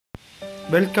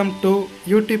Welcome to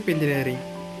YouTube Engineering.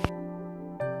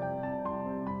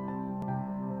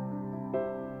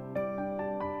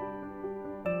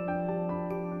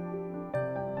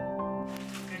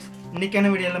 இன்னைக்கான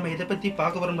வீடியோல நம்ம இதை பத்தி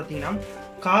பார்க்க போறோம் பாத்தீங்கன்னா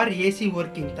கார் ஏசி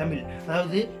ஒர்க்கிங் தமிழ்.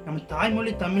 அதாவது நம்ம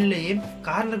தாய்மொழி தமிழ்லயே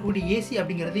கார்ல இருக்கக்கூடிய ஏசி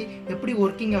அப்படிங்கிறது எப்படி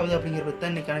ஒர்க்கிங் ஆகுது அப்படிங்கறத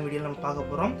பத்தி இன்னைக்கான வீடியோல நம்ம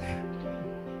பார்க்க போறோம்.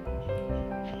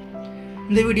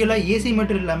 இந்த வீடியோல ஏசி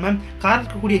மட்டும் இல்லாம கார்ல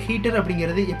இருக்கக்கூடிய ஹீட்டர்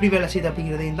அப்படிங்கிறது எப்படி வேலை செய்யுது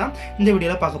அப்படிங்கறதையும் தான் இந்த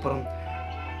வீடியோல பார்க்க போறோம்.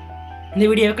 இந்த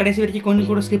வீடியோவை கடைசி வரைக்கும் கொஞ்சம்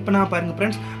கூட ஸ்கிப் பண்ணாம பாருங்க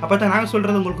ஃப்ரெண்ட்ஸ். அப்பதான் நாங்க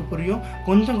சொல்றது உங்களுக்கு புரியும்.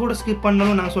 கொஞ்சம் கூட ஸ்கிப்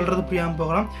பண்ணாலும் நாங்க சொல்றது புரியாம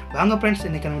போகலாம். வாங்க ஃப்ரெண்ட்ஸ்,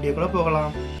 இன்னைக்கான வீடியோக்குள்ள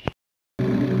போகலாம்.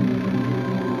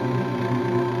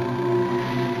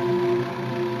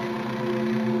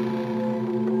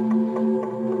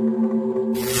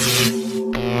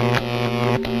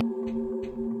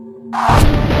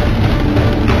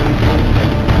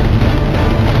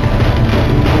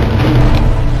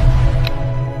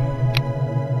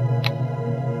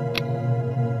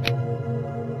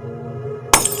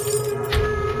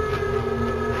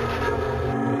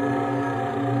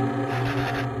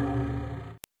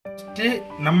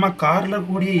 நம்ம கார்ல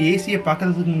கூடிய ஏசியை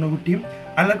பார்க்கறதுக்கு முன்னாடியும்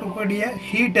அதில் இருக்கக்கூடிய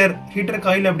ஹீட்டர்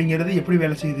காயில் அப்படிங்கிறது எப்படி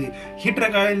வேலை செய்யுது.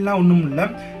 ஹீட்டர் காயில்லாம் ஒன்றும் இல்லை,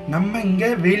 நம்ம இங்கே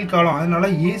வெயில் காலம் அதனால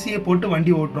ஏசியை போட்டு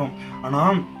வண்டி ஓட்டுறோம்.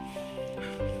 ஆனால்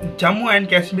ஜம்மு அண்ட்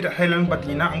காஷ்மீர் ஹைலான்னு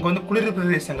பார்த்தீங்கன்னா அங்கே வந்து குளிர்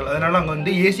பிரதேசங்கள், அதனால அங்கே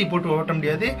வந்து ஏசி போட்டு ஓட்ட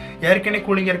முடியாது. ஏற்கனவே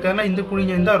கூலிங்காக இருக்கிறதுனா இந்த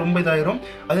கூலிங் இருந்தால் ரொம்ப இதாயிரும்.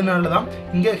 அதனால தான்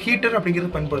இங்கே ஹீட்டர்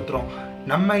அப்படிங்கிறது பயன்படுத்துகிறோம்.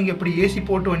 நம்ம இங்கே எப்படி ஏசி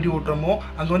போட்டு வண்டி ஓட்டுறோமோ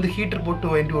அங்கே வந்து ஹீட்டர் போட்டு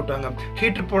வண்டி ஓட்டுவாங்க.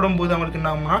 ஹீட்டர் போடும்போது அவங்களுக்கு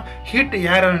என்னன்னா ஹீட்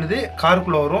ஏர் ஆனது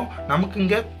காருக்குள்ளே வரும். நமக்கு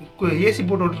இங்கே ஏசி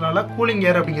போட்டு ஓட்டுறதுனால கூலிங்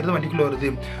ஏர் அப்படிங்கிறது வண்டிக்குள்ளே வருது.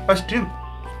 ஃபஸ்ட்டு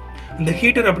இந்த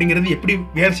ஹீட்டர் அப்படிங்கிறது எப்படி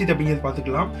வேலை செய்யுது அப்படிங்கிறது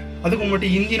பார்த்துக்கலாம். அதுக்கு முன்னாடி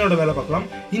இன்ஜினோட வேலை பார்க்கலாம்.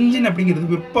 இன்ஜின் அப்படிங்கிறது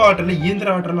வெப்ப ஆற்றலை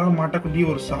இயந்திர ஆற்றலாக மாற்றக்கூடிய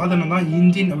ஒரு சாதனம் தான்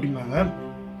இன்ஜின் அப்படிம்பாங்க.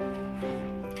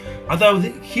 அதாவது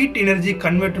heat energy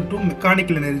convert to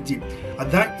mechanical energy,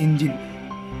 அதுதான் இன்ஜின்.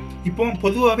 இப்போ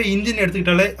பொதுவாகவே இன்ஜின்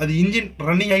எடுத்துக்கிட்டாலே அது இன்ஜின்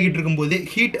ரன்னிங் ஆகிட்டு இருக்கும்போது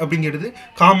ஹீட் அப்படிங்கிறது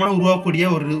காமனாக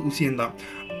உருவாக்கக்கூடிய ஒரு விஷயம்தான்.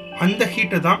 அந்த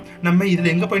ஹீட்டை தான் நம்ம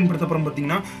இதில் எங்கே பயன்படுத்த போகிறோம்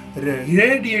பார்த்தீங்கன்னா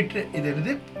ரேடியேட்டர், இது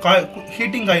வந்து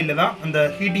ஹீட்டிங் காயில் தான் அந்த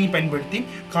ஹீட்டிங் பயன்படுத்தி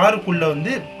காருக்குள்ளே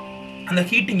வந்து அந்த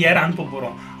ஹீட்டிங் ஏர் அனுப்ப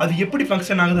போகிறோம். அது எப்படி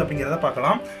ஃபங்க்ஷன் ஆகுது அப்படிங்கிறத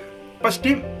பார்க்கலாம்.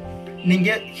 ஃபஸ்ட்டு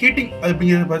நீங்கள் ஹீட்டிங்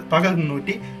அப்படிங்கிறத பார்க்கறதுக்கு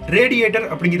முன்னாடி ரேடியேட்டர்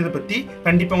அப்படிங்கிறத பற்றி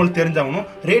கண்டிப்பாக உங்களுக்கு தெரிஞ்சாகணும்.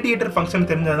 ரேடியேட்டர்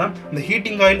ஃபங்க்ஷன் தெரிஞ்சால் தான் இந்த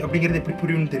ஹீட்டிங் ஆயில் அப்படிங்கிறது எப்படி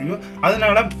புரியும்னு தெரியும்.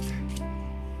 அதனால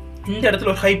இந்த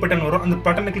இடத்துல ஒரு ஹை பட்டன் வரும். அந்த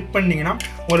பட்டனை கிளிக் பண்ணிங்கன்னா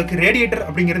உங்களுக்கு ரேடியேட்டர்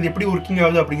அப்படிங்கிறது எப்படி ஒர்க்கிங்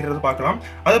ஆகுது அப்படிங்கிறத பார்க்கலாம்.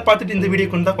 அதை பார்த்துட்டு இந்த வீடியோ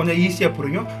வந்தால் கொஞ்சம் ஈஸியாக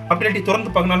புரியும். அப்படி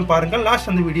திறந்து பார்க்கணும்னு பாருங்கள்.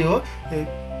 லாஸ்ட் அந்த video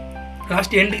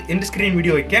last end screen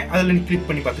video வைக்க அதில் நீங்கள் கிளிக்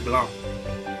பண்ணி பார்த்துக்கலாம்.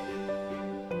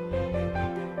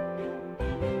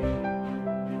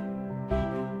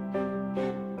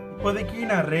 இப்போதைக்கு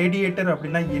நான் ரேடியேட்டர்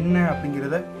அப்படின்னா என்ன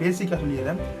அப்படிங்கிறத பேசிக்காக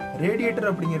சொல்லிடுறேன். ரேடியேட்டர்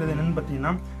அப்படிங்கிறது என்னென்னு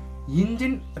பார்த்தீங்கன்னா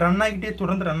இன்ஜின் ரன் ஆகிட்டே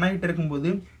இருக்கும்போது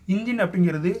இன்ஜின்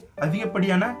அப்படிங்கிறது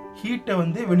அதிகப்படியான ஹீட்டை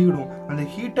வந்து வெளியிடும். அந்த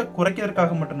ஹீட்டை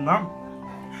குறைக்கிறதுக்காக மட்டும்தான்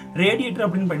ரேடியேட்டர்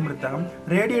அப்படின்னு பயன்படுத்தாங்க.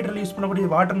 ரேடியேட்டரில் யூஸ் பண்ணக்கூடிய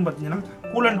வாட்டர்னு பார்த்தீங்கன்னா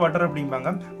கூலண்ட் வாட்டர்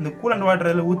அப்படிம்பாங்க. இந்த கூலண்ட்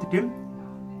வாட்டரில்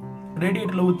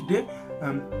ரேடியேட்டரில் ஊற்றிட்டு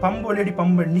பம்ப் வழியடி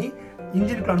பம்ப் பண்ணி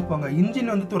இன்ஜினுக்கு அனுப்புவாங்க.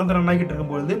 இன்ஜின் வந்து திறந்து ரன் ஆகிட்டு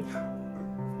இருக்கும்போது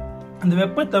அந்த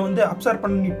வெப்பத்தை வந்து அப்சர்வ்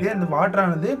பண்ணிட்டு அந்த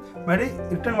வாட்டரானது மாதிரி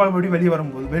ரிட்டர்ன் வால்வ் படி வெளியே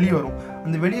வரும்.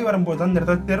 அந்த வெளியே வரும்போது தான் இந்த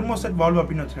இடத்துல தெர்மோசெட் வால்வ்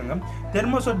அப்படின்னு வச்சுக்கோங்க.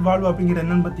 தெர்மோசெட் வால்வ் அப்படிங்கிறது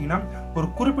என்னன்னு பார்த்தீங்கன்னா ஒரு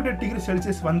குறிப்பிட்ட டிகிரி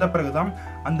செல்சியஸ் வந்த பிறகு தான்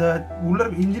அந்த உள்ள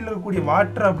இன்ஜினில் இருக்கக்கூடிய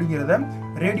வாட்டர் அப்படிங்கிறத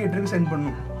ரேடியேட்டருக்கு சென்ட்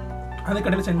பண்ணும். அது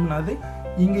கடையில் சென்ட் பண்ணாது.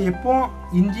 இங்கே எப்போ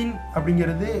இன்ஜின்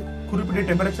அப்படிங்கிறது குறிப்பிட்ட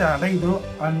டெம்பரேச்சர் அடையுதோ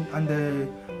அந்த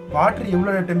வாட்டர்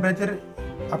எவ்வளோ டெம்பரேச்சர்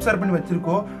அப்சர்வ் பண்ணி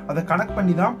வச்சுருக்கோ அதை கனெக்ட்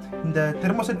பண்ணி தான் இந்த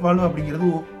தெர்மோசெட் வால்வ்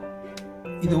அப்படிங்கிறது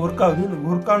இது ஒர்க் ஆகுது.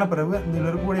 ஒர்க் ஆன பிறகு இதில்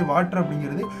இருக்கக்கூடிய வாட்டர்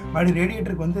அப்படிங்கிறது மறுபடியும்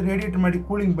ரேடியேட்டருக்கு வந்து ரேடியேட்டர் மறுபடியும்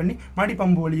கூலிங் பண்ணி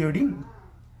பம்பு வழியோடி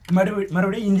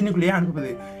மறுபடியும் இன்ஜினுக்குள்ளேயே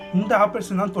அனுப்புது. இந்த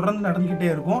ஆப்ரேஷன் தான் தொடர்ந்து நடந்துக்கிட்டே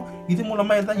இருக்கும். இது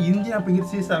மூலமாக தான் இன்ஜின்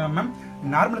அப்படிங்கிறது சீஸ் ஆகாமல்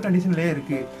நார்மல் கண்டிஷன்லேயே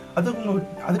இருக்குது.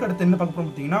 அதுக்கு அடுத்து என்ன பார்க்க போகிறோம்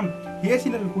பார்த்தீங்கன்னா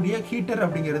ஏசியில் இருக்கக்கூடிய ஹீட்டர்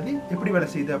அப்படிங்கிறது எப்படி வேலை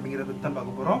செய்யுது அப்படிங்கிறத பற்றி தான்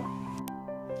பார்க்க போகிறோம்.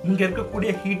 இங்கே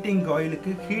இருக்கக்கூடிய ஹீட்டிங்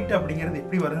காயிலுக்கு ஹீட் அப்படிங்கிறது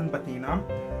எப்படி வருதுன்னு பார்த்தீங்கன்னா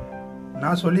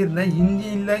நான் சொல்லியிருந்தேன்,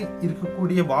 இன்ஜினில்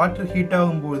இருக்கக்கூடிய வாட்டர் ஹீட்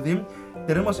ஆகும்போது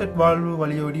தெர்மோசெட் வால்வு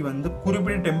வழியோடி வந்து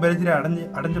குறிப்பிட்ட டெம்பரேச்சரை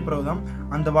அடைஞ்ச பிறகு தான்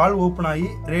அந்த வால்வ் ஓப்பன் ஆகி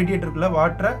ரேடியேட்டருக்குள்ளே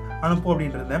வாட்டரை அனுப்பும்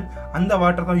அப்படின்றத அந்த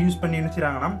வாட்டரை தான் யூஸ் பண்ணி என்ன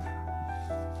செய்கிறாங்கன்னா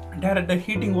டேரெக்டாக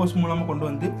ஹீட்டிங் ஹோஸ் மூலமாக கொண்டு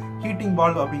வந்து ஹீட்டிங்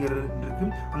வால்வ் அப்படிங்கிறது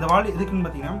இருக்குது. அந்த வால்வ் எதுக்குன்னு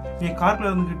பார்த்தீங்கன்னா நீங்கள்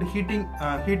கார்க்குள்ள இருந்துக்கிட்டு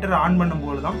ஹீட்டரை ஆன்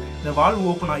பண்ணும்போது தான் இந்த வால்வ்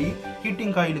ஓப்பன் ஆகி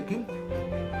ஹீட்டிங் காயிலுக்கு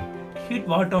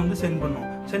ஹீட் வாட்டரை வந்து சென்ட்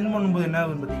பண்ணும்போது என்ன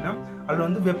ஆகுதுன்னு பார்த்தீங்கன்னா அதில்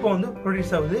வந்து வெப்பம் வந்து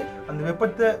ப்ரொடியூஸ் ஆகுது. அந்த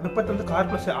வெப்பத்தை வந்து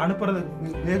கார்க்குள்ள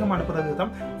வேகமாக அனுப்புறது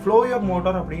தான் ஃப்ளோயர்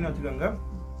மோட்டார் அப்படின்னு வச்சுக்கோங்க.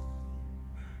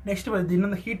 நெக்ஸ்ட் பார்த்தீங்கன்னா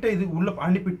அந்த ஹீட்டை இது உள்ளே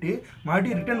அனுப்பிட்டு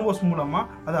மறுபடியும் ரிட்டர்ன் ஹோஸ் மூலமாக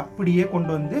அதை அப்படியே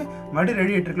கொண்டு வந்து மறுபடியும்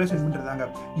ரேடியேட்டருக்குள்ளே சென்ட் பண்ணிருந்தாங்க.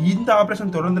 இந்த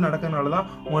ஆப்ரேஷன் தொடர்ந்து நடக்கிறதுனால தான்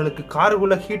உங்களுக்கு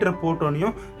காருக்குள்ளே ஹீட்டரை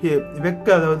போட்டோனையும்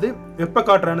அதாவது வெப்ப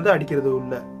காற்றானது அடிக்கிறது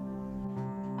உள்ள.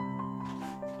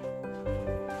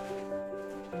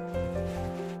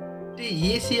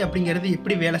 ஏசி அப்படிங்கிறது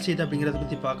எப்படி வேலை செய்யுது அப்படிங்கிறத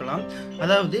பற்றி பார்க்கலாம்.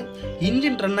 அதாவது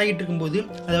இன்ஜின் ரன் ஆகிட்டு இருக்கும்போது,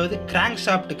 அதாவது கிராங்க்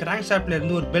ஷாஃப்ட்ல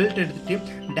இருந்து ஒரு பெல்ட்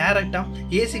எடுத்துகிட்டு டைரெக்டாக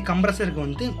ஏசி கம்ப்ரஸருக்கு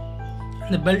வந்து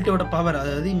இந்த பெல்ட்டோட பவர்,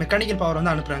 அதாவது மெக்கானிக்கல் பவர்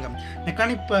வந்து அனுப்புகிறாங்க.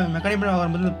 மெக்கானிக்கல் பவர்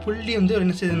வரும்போது இந்த புள்ளி வந்து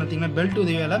என்ன செய்யுதுன்னு பார்த்தீங்கன்னா, பெல்ட்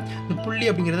உதவியால் இந்த புள்ளி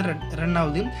அப்படிங்கிறது ரன்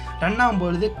ஆகுது. ரன்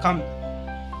ஆகும்பொழுது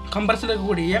கம்ப்ரஸரில்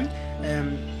இருக்கக்கூடிய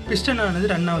பிஸ்டன்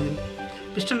ஆனது ரன் ஆகுது.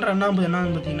 பிஸ்டன் ரன் ஆகும்போது என்ன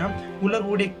பார்த்தீங்கன்னா, உள்ள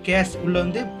கூடிய கேஸ் உள்ள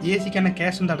வந்து ஏசிக்கான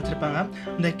கேஸ் வந்து அடைச்சிருப்பாங்க.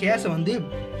 அந்த கேஸை வந்து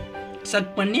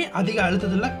சக் பண்ணி அதிக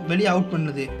அழுத்தத்தில் வெளியே அவுட்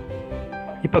பண்ணுது.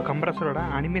 இப்போ கம்ப்ரஸரோட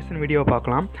அனிமேஷன் வீடியோவை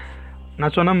பார்க்கலாம்.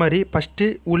 நான் சொன்ன மாதிரி ஃபஸ்ட்டு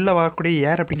உள்ளே வரக்கூடிய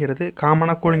ஏர் அப்படிங்கிறது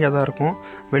காமனாக கூலிங்காக தான் இருக்கும்.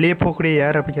 வெளியே போகக்கூடிய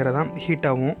ஏர் அப்படிங்கிறது தான் ஹீட்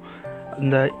ஆகும்.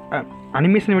 இந்த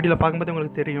அனிமேஷன் வீடியோவில் பார்க்கும்போது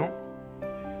உங்களுக்கு தெரியும்.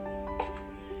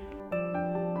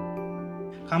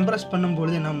 கம்ப்ரஸ்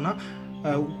பண்ணும்பொழுது என்னன்னா,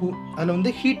 அதில் வந்து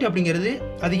ஹீட் அப்படிங்கிறது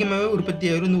அதிகமாகவே உற்பத்தி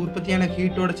ஆகும். இந்த உற்பத்தியான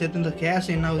ஹீட்டோட சேர்த்து இந்த கேஸ்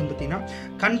என்ன ஆகுதுன்னு பார்த்தீங்கன்னா,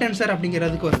 கண்டென்சர்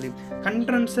அப்படிங்கிறதுக்கு வருது.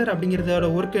 கண்டென்சர் அப்படிங்கிறதோட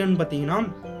ஒர்க் என்னன்னு பார்த்தீங்கன்னா,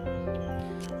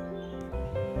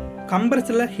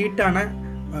 கம்ப்ரஸரில் ஹீட்டான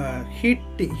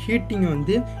ஹீட்டிங்கை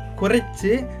வந்து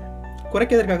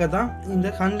குறைக்கிறதுக்காக தான் இந்த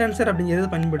கண்டென்சர் அப்படிங்கிறது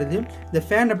பயன்படுது. இந்த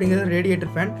ஃபேன் அப்படிங்கிறது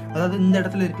ரேடியேட்டர் ஃபேன், அதாவது இந்த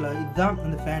இடத்துல இருக்கலாம், இதுதான்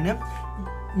அந்த ஃபேனு.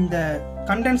 இந்த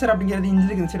கண்டென்சர் அப்படிங்கிறது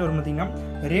இன்ஜினுக்கு இந்த சைடு வரும் பார்த்தீங்கன்னா,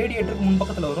 ரேடியேட்டருக்கு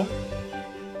முன்பக்கத்தில் வரும்.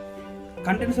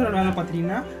 கண்டென்சரோட வேலை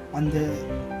பார்த்தீங்கன்னா, அந்த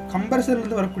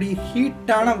கம்ப்ரஸர்லேருந்து வரக்கூடிய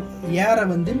ஹீட்டான ஏரை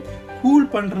வந்து கூல்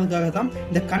பண்ணுறதுக்காக தான்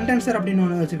இந்த கண்டென்சர் அப்படின்னு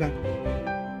ஒன்று வச்சுருக்காங்க.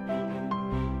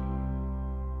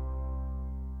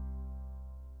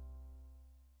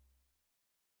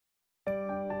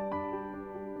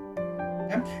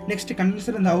 நெக்ஸ்ட்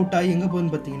கண்டென்சர் இந்த அவுட் ஆகி எங்கே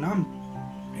போகுதுன்னு பார்த்தீங்கன்னா,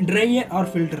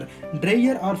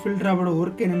 ட்ரையர் ஆர் ஃபில்டரோட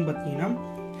ஒர்க் என்னன்னு பார்த்தீங்கன்னா,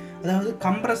 அதாவது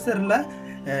கம்ப்ரஸரில்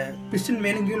பிஸ்டன்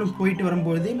மேலும் கீழும் போயிட்டு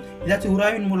வரும்போது ஏதாச்சும்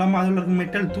உராய்வின் மூலமாக அதில் இருக்க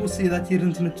மெட்டல் தூசு ஏதாச்சும்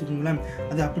இருந்துச்சுன்னு வச்சுக்கோங்களேன்,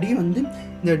 அது அப்படியே வந்து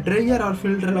இந்த ட்ரையர் ஆர்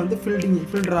ஃபில்டரில் வந்து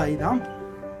ஃபில்டர் ஆகி தான்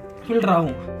ஃபில்டர்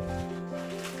ஆகும்.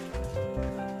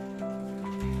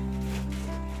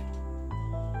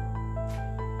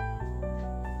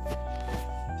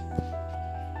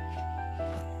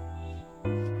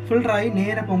 ஃபில்டர் ஆகி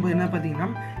நேராக போகும்போது என்ன பார்த்தீங்கன்னா,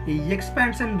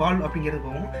 எக்ஸ்பேன்ஷன் வால்வ் அப்படிங்கிறது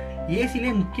போகும்.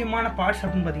 ஏசிலே முக்கியமான பார்ட்ஸ்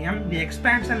அப்படின்னு பார்த்தீங்கன்னா இந்த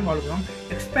எக்ஸ்பேன்ஷன் வால்வ் தான்.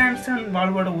 எக்ஸ்பேன்ஷன்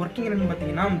வால்வோட ஒர்க்கிங் என்னன்னு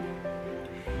பார்த்தீங்கன்னா,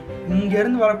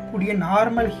 இங்கேருந்து வரக்கூடிய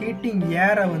நார்மல் ஹீட்டிங்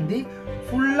ஏரை வந்து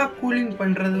ஃபுல்லாக கூலிங்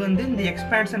பண்ணுறது வந்து இந்த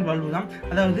எக்ஸ்பேன்ஷன் வால்வு தான்.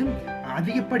 அதாவது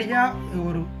அதிகப்படியாக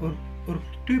ஒரு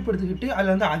டியூப் எடுத்துக்கிட்டு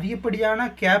அதில் வந்து அதிகப்படியான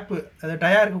கேப்பு, அது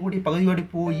டயா இருக்கக்கூடிய பகுதியோடு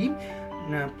போய்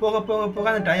போக போக போக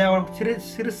அந்த டயாவோட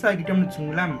சிறுசாகிட்டோம்னு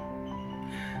வச்சுங்களேன்,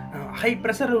 ஹை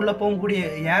ப்ரெஷர் உள்ள போகக்கூடிய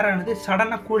ஏரானது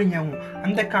சடனாக கூலிங் ஆகும்.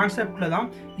 அந்த கான்செப்டில் தான்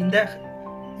இந்த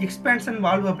எக்ஸ்பேன்ஷன்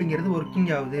வால்வு அப்படிங்கிறது ஒர்க்கிங்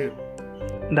ஆகுது.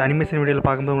 இந்த அனிமேஷன் வீடியோவில்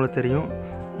பார்க்கும்போது உங்களுக்கு தெரியும்,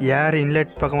 ஏர்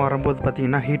இன்லெட் பக்கம் வரும்போது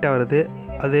பார்த்தீங்கன்னா ஹீட்டாக வருது.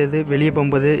 இது வெளியே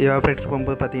போகும்போது எவாபரேட்டர்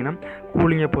போகும்போது பார்த்தீங்கன்னா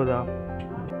கூலிங்காக போதா.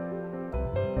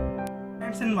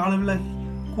 எக்ஸ்பேன்ஷன் வால்வில்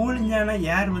கூலிங்கான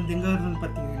ஏர் வந்து எங்கே வருதுன்னு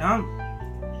பார்த்தீங்கன்னா,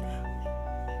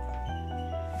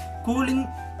 கூலிங்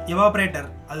எவாபரேட்டர்,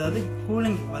 அதாவது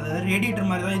ரேடியேட்டர்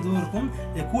மாதிரி தான் இதுவும் இருக்கும்.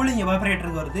 கூலிங்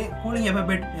எவாபரேட்டருக்கு வருது. கூலிங்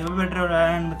எவாபரேட்டரோட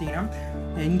பார்த்தீங்கன்னா,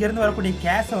 இங்கேருந்து வரக்கூடிய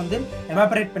கேஸை வந்து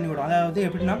எவாபரேட் பண்ணி விடும். அதாவது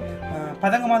எப்படின்னா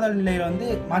பதங்கமாத நிலையில் வந்து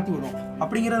மாற்றி விடும்.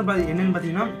 அப்படிங்கிறது என்னென்னு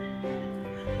பார்த்தீங்கன்னா,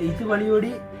 இது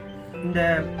வழியோடி இந்த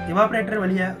எவாபரேட்டர்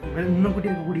வழியாக இன்னும்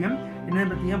கூட்டி இருக்கக்கூடிய என்னென்னு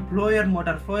பார்த்தீங்கன்னா ஃப்ளோயர்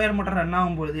மோட்டார் ரன்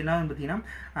ஆகும்போது என்னன்னு பார்த்தீங்கன்னா,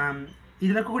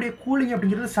 இதில் இருக்கக்கூடிய கூலிங்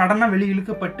அப்படிங்கிறது சடனாக வெளியே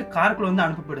இழுக்கப்பட்டு காருக்குள்ளே வந்து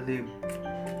அனுப்பப்படுது.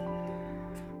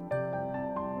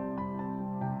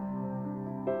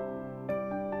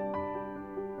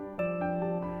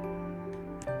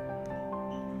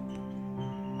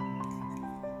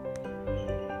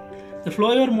 இந்த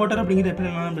ஃப்ளோயர் மோட்டார் அப்படிங்கிறது எப்படி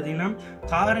பார்த்தீங்கன்னா,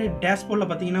 காரு டேஷ்போர்டில்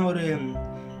பார்த்தீங்கன்னா ஒரு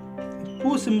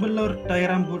பூ சிம்பிளில் ஒரு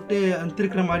டயராக போட்டு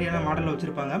திருக்கிற மாதிரியான மாடலில்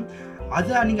வச்சுருப்பாங்க.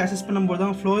 அதை நீங்கள் அசஸ் பண்ணும்போது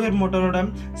தான் ஃப்ளோயர் மோட்டாரோட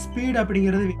ஸ்பீட்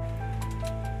அப்படிங்கிறது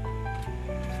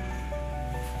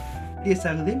வேரியஸ்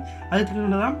ஆகுது. அதுக்கு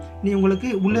தான்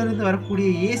உங்களுக்கு உள்ளேருந்து வரக்கூடிய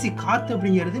ஏசி காற்று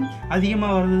அப்படிங்கிறது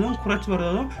அதிகமாக வர்றதும் குறைச்சி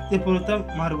வர்றதும் இதை பொறுத்த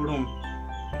மாறுபடும்.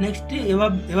 நெக்ஸ்ட்டு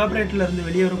எவாபரேட்டர்லேருந்து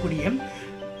வெளியே வரக்கூடிய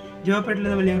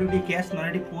கேஸ்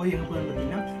மறுபடியும் போய் எங்கே போகுதுன்னு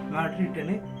பார்த்தீங்கன்னா, மறுபடியும்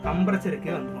ரிட்டர்னு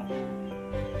கம்ப்ரஸருக்கே வந்துடும்.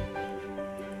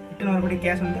 ரிட்டர்ன் வரக்கூடிய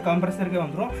கேஸ் வந்து கம்ப்ரஸருக்கே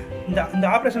வந்துடும். இந்த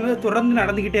ஆப்ரேஷன் வந்து தொடர்ந்து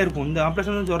நடந்துக்கிட்டே இருக்கும். இந்த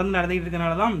ஆப்ரேஷன் வந்து தொடர்ந்து நடந்துக்கிட்டு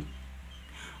இருக்கனால தான்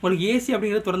உங்களுக்கு ஏசி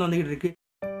அப்படிங்கிறது தொடர்ந்து வந்துக்கிட்டு இருக்கு.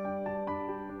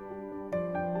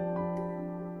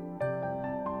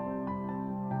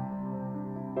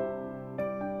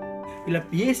 இல்லை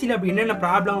ஏசியில் அப்படி என்னென்ன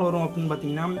ப்ராப்ளம் வரும் அப்படின்னு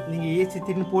பார்த்தீங்கன்னா, நீங்கள் ஏசி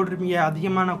திடீர்னு போட்டிருப்பீங்க,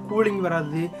 அதிகமான கூலிங்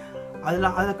வராது.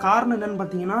 அது காரணம் என்னென்னு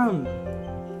பார்த்தீங்கன்னா,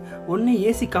 ஒன்று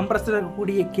ஏசி கம்ப்ரஸரில்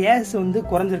இருக்கக்கூடிய கேஸ் வந்து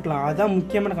குறைஞ்சிருக்கலாம். அதுதான்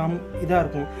முக்கியமான இதாக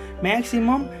இருக்கும்.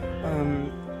 மேக்ஸிமம்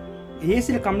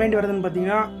ஏசியில் கம்ப்ளைண்ட் வருதுன்னு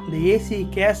பார்த்தீங்கன்னா, இந்த ஏசி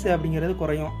கேஸ் அப்படிங்கிறது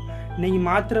குறையும். நீங்கள்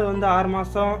மாற்றுறது வந்து 6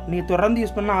 மாதம், நீங்கள் தொடர்ந்து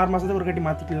யூஸ் பண்ணால் 6 மாதத்துக்கு ஒரு கட்டி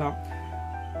மாற்றிக்கலாம்.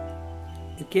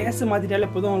 கேஸு மாற்றிட்டாலே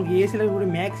எப்போதும் உங்களுக்கு ஏசியில் இருக்கக்கூடிய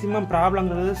மேக்ஸிமம்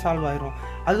ப்ராப்ளங்கிறது சால்வ் ஆயிரும்.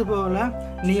 அதுபோல்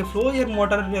நீங்கள் ஃப்ளோயர்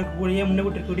மோட்டாரில் இருக்கக்கூடிய முன்னே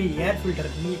இருக்கக்கூடிய ஏர் ஃபில்டர்,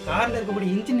 நீங்கள் காரில் இருக்கக்கூடிய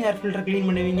இன்ஜின் ஏர் ஃபில்டர் க்ளீன்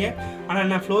பண்ணுவீங்க. ஆனால்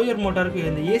நான் ஃப்ளோயர் மோட்டாருக்கு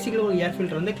இந்த ஏசிக்குள்ள ஒரு ஏர்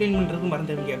ஃபில்டர் வந்து க்ளீன் பண்ணுறதுக்கு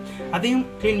மறந்துடுவீங்க. அதையும்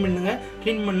க்ளீன் பண்ணுங்கள்.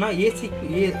 க்ளீன் பண்ணால்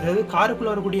அதாவது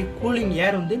காருக்குள்ளே வரக்கூடிய கூலிங்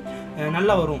ஏர் வந்து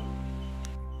நல்லா வரும்.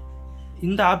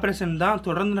 இந்த ஆப்ரேஷன் தான்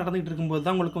தொடர்ந்து நடந்துகிட்டு இருக்கும்போது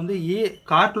தான் உங்களுக்கு வந்து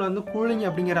காருக்குள்ள வந்து கூலிங்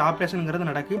அப்படிங்கிற ஆப்ரேஷனுங்கிறது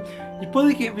நடக்கும்.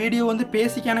 இப்போதைக்கு வீடியோ வந்து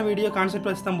பேசிக்கான வீடியோ கான்செப்ட்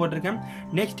வச்சு தான் போட்டிருக்கேன்.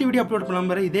 நெக்ஸ்ட் வீடியோ அப்லோட்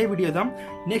பண்ணும்போது இதே வீடியோ தான்.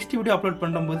 நெக்ஸ்ட் வீடியோ அப்லோட்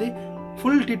பண்ணும்போது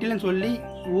ஃபுல் டீட்டெயில்னு சொல்லி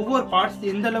ஒவ்வொரு பார்ட்ஸ்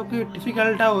எந்த அளவுக்கு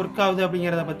டிஃபிகல்ட்டாக ஒர்க் ஆகுது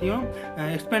அப்படிங்கிறத பற்றியும்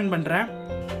எக்ஸ்பிளைன் பண்ணுறேன்.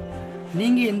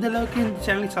 நீங்கள் எந்த அளவுக்கு இந்த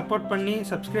சேனலுக்கு சப்போர்ட் பண்ணி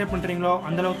சப்ஸ்கிரைப் பண்ணுறீங்களோ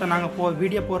அந்தளவுக்கு தான் நாங்கள்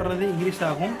வீடியோ போடுறது இன்க்ரீஸ்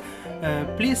ஆகும்.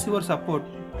 Please your support.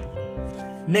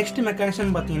 Next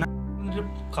mechanism பார்த்தீங்கன்னா,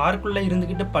 காருக்குள்ளே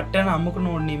இருந்துக்கிட்டு பட்டனை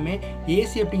அமுக்கணும் ஒன்றையுமே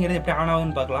ஏசி அப்படிங்கிறது எப்படி ஆன்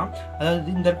ஆகுதுன்னு பார்க்கலாம். அதாவது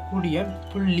இந்த இருக்கக்கூடிய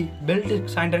புள்ளி பெல்ட்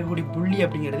சாய்ண்ட் இருக்கக்கூடிய புள்ளி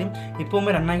அப்படிங்கிறது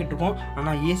எப்போவுமே ரன் ஆகிட்டு இருக்கும்.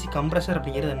 ஆனால் ஏசி கம்ப்ரஸர்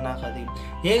அப்படிங்கிறது ரன் ஆகாது.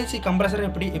 ஏசி கம்ப்ரஸர்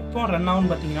எப்போ ரன்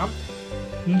ஆகும்னு பார்த்தீங்கன்னா,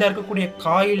 இந்த இருக்கக்கூடிய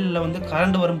காயிலில் வந்து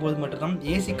கரண்ட் வரும்போது மட்டும்தான்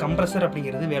ஏசி கம்ப்ரஸர்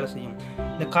அப்படிங்கிறது வேலை செய்யும்.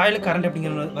 இந்த காயில் கரண்ட்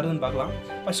அப்படிங்கிறது வருதுன்னு பார்க்கலாம்.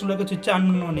 ஃபஸ்ட் உள்ள சுவிட்ச் ஆன்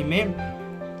பண்ண உடனே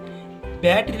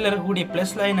பேட்டரியில் இருக்கக்கூடிய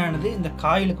ப்ளஸ் லைன் ஆனது இந்த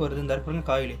காயிலுக்கு வருது. இந்த இருக்கிற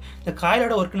காயில், இந்த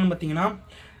காயிலோட ஒர்க்குன்னு பார்த்தீங்கன்னா,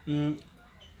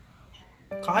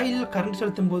 காயில் கரண்ட்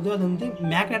செலுத்தும் போது அது வந்து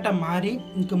மேக்னெட்டாக மாறி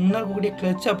இதுக்கு முன்னாடி இருக்கக்கூடிய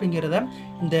கிளச் அப்படிங்கிறத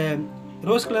இந்த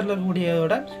ரோஸ் கலரில்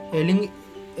இருக்கக்கூடியதோட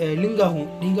லிங்க்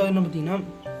ஆகுதுன்னு பார்த்தீங்கன்னா,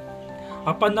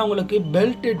 அப்போ தான் உங்களுக்கு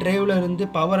பெல்ட் டிரைவில் இருந்து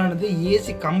பவரானது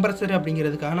ஏசி கம்ப்ரஸர்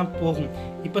அப்படிங்கிறதுக்கான போகும்.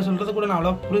 இப்போ சொல்கிறது கூட நான்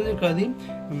அவ்வளோ புரிஞ்சிருக்காது.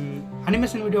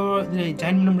 அனிமேஷன் வீடியோ இதில்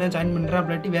ஜாயின் பண்ண முடியாது, ஜாயின் பண்ணுறேன்.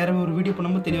 அப்படி வேறு ஒரு வீடியோ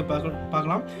பண்ணும்போது தெளிவாக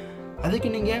பார்க்கலாம். அதுக்கு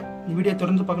நீங்கள் இந்த வீடியோ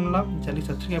தொடர்ந்து பார்க்கணும்னா சரி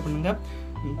சப்ஸ்கிரைப் பண்ணுங்கள்.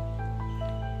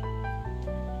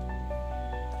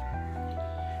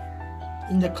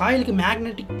 இந்த காயிலுக்கு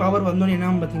மேக்னெட்டிக் பவர் வந்தோன்னு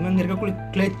என்ன பார்த்தீங்கன்னா, இங்கே இருக்கக்கூடிய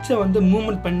கிளச்சை வந்து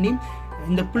மூவ்மெண்ட் பண்ணி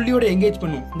இந்த புள்ளியோட எங்கேஜ்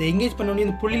பண்ணும். இந்த எங்கேஜ் பண்ணோடனே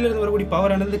இந்த புள்ளியிலிருந்து வரக்கூடிய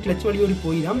பவர் ஆனது கிளச் வழியோடு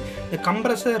போய் தான் இந்த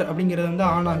கம்ப்ரஸர் அப்படிங்கிறது வந்து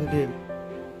ஆன் ஆகுது.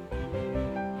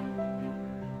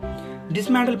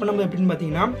 டிஸ்மேண்டில் பண்ணும்போது எப்படின்னு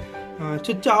பார்த்தீங்கன்னா,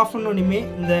 சுவிட்ச் ஆஃப் பண்ணோடனே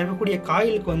இந்த இருக்கக்கூடிய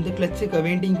காயிலுக்கு வந்து கிளச்சுக்கு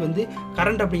வெயிண்டிங்க்கு வந்து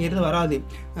கரண்ட் அப்படிங்கிறது வராது.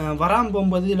 வராமல்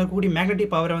போகும்போது இதில் இருக்கக்கூடிய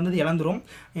மேக்னெட்டிக் பவரை வந்து இழந்துடும்.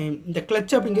 இந்த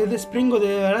கிளச் அப்படிங்கிறது ஸ்ப்ரிங்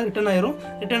உதவியால் ரிட்டர்ன் ஆயிரும்.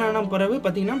 ரிட்டர்ன் ஆன பிறகு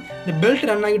பார்த்தீங்கன்னா, இந்த பெல்ட்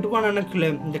ரன் ஆகிட்டு இருக்கும்.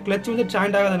 ஆனால் இந்த கிளச் வந்து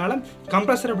ஜாயிண்ட் ஆகாதனால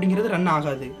கம்ப்ரஸர் அப்படிங்கிறது ரன்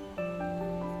ஆகாது.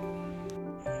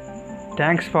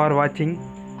 Thanks for watching.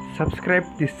 Subscribe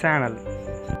this channel.